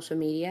on your social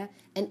media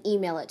and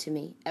email it to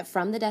me at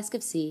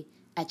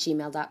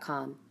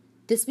fromthedeskofc@gmail.com.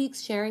 This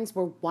week's sharings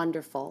were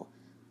wonderful.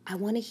 I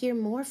want to hear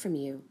more from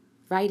you.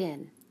 Write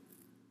in.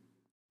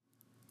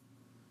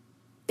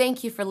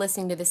 Thank you for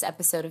listening to this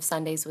episode of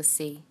Sundays with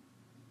C.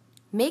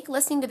 Make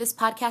listening to this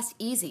podcast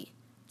easy.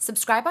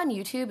 Subscribe on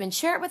YouTube and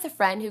share it with a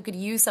friend who could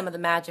use some of the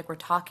magic we're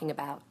talking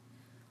about.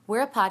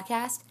 We're a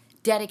podcast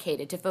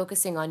dedicated to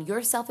focusing on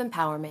your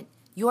self-empowerment,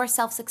 your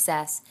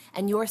self-success,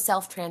 and your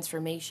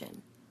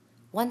self-transformation,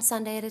 one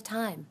Sunday at a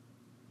time.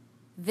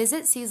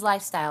 Visit C's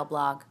lifestyle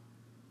blog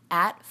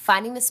at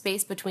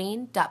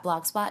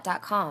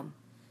findingthespacebetween.blogspot.com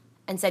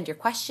and send your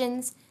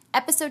questions,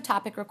 episode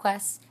topic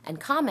requests,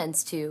 and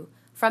comments to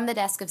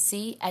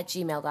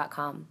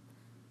fromthedeskofc@gmail.com.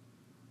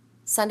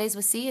 Sundays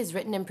with C is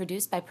written and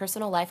produced by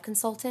personal life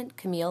consultant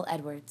Camille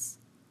Edwards.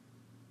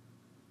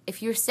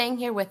 If you're staying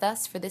here with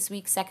us for this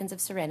week's Seconds of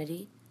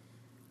Serenity,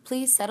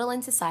 please settle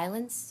into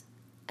silence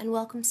and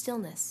welcome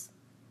stillness.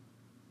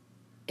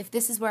 If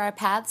this is where our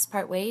paths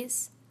part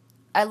ways,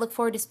 I look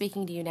forward to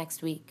speaking to you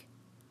next week.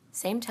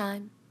 Same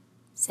time,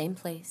 same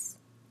place,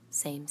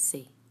 same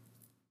C.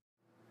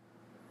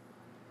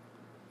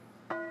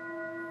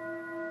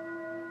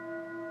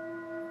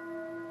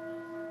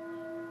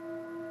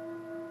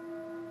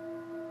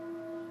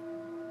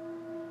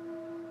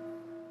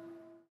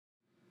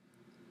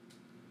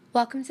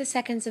 Welcome to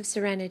Seconds of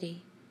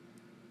Serenity.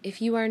 If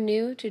you are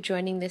new to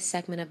joining this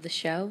segment of the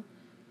show,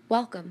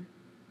 welcome.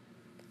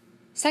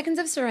 Seconds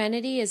of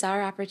Serenity is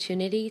our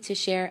opportunity to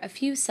share a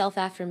few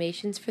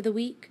self-affirmations for the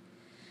week.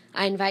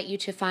 I invite you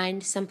to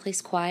find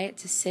someplace quiet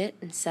to sit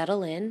and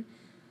settle in.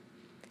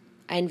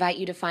 I invite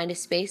you to find a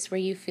space where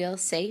you feel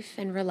safe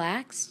and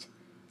relaxed,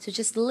 to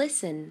just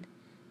listen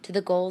to the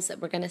goals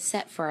that we're going to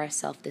set for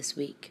ourselves this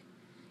week.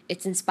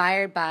 It's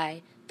inspired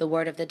by the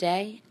word of the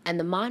day and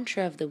the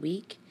mantra of the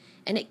week,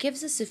 and it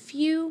gives us a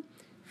few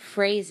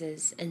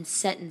phrases and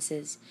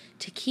sentences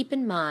to keep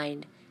in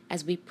mind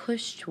as we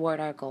push toward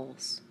our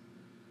goals.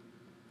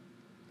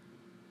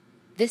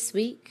 This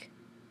week,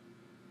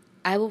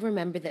 I will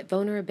remember that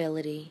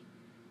vulnerability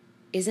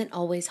isn't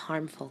always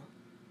harmful.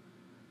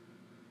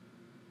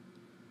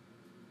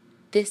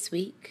 This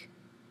week,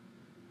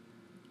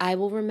 I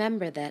will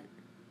remember that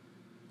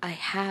I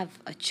have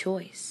a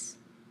choice.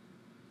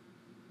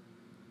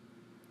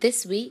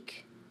 This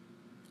week,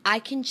 I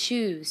can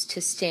choose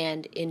to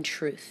stand in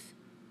truth,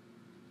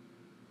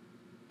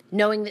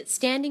 knowing that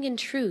standing in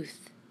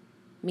truth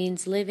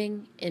means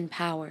living in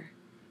power.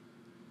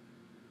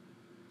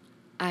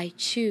 I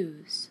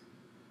choose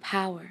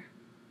power.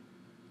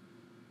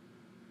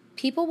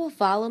 People will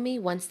follow me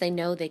once they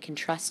know they can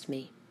trust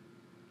me.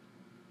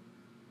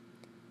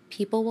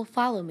 People will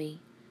follow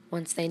me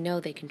once they know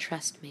they can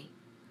trust me.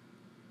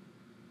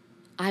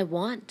 I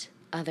want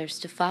others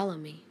to follow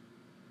me.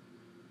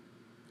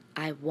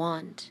 I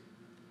want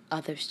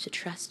others to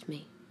trust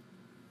me.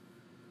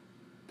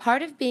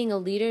 Part of being a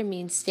leader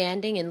means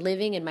standing and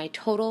living in my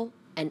total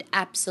and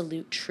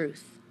absolute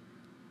truth.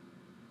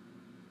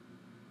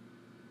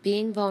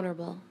 Being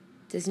vulnerable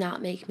does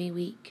not make me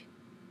weak,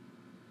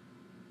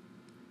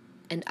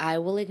 and I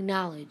will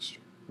acknowledge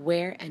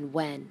where and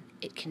when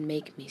it can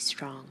make me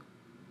strong.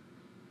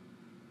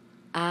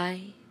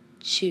 I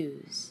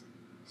choose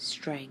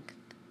strength.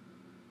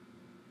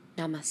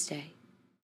 Namaste.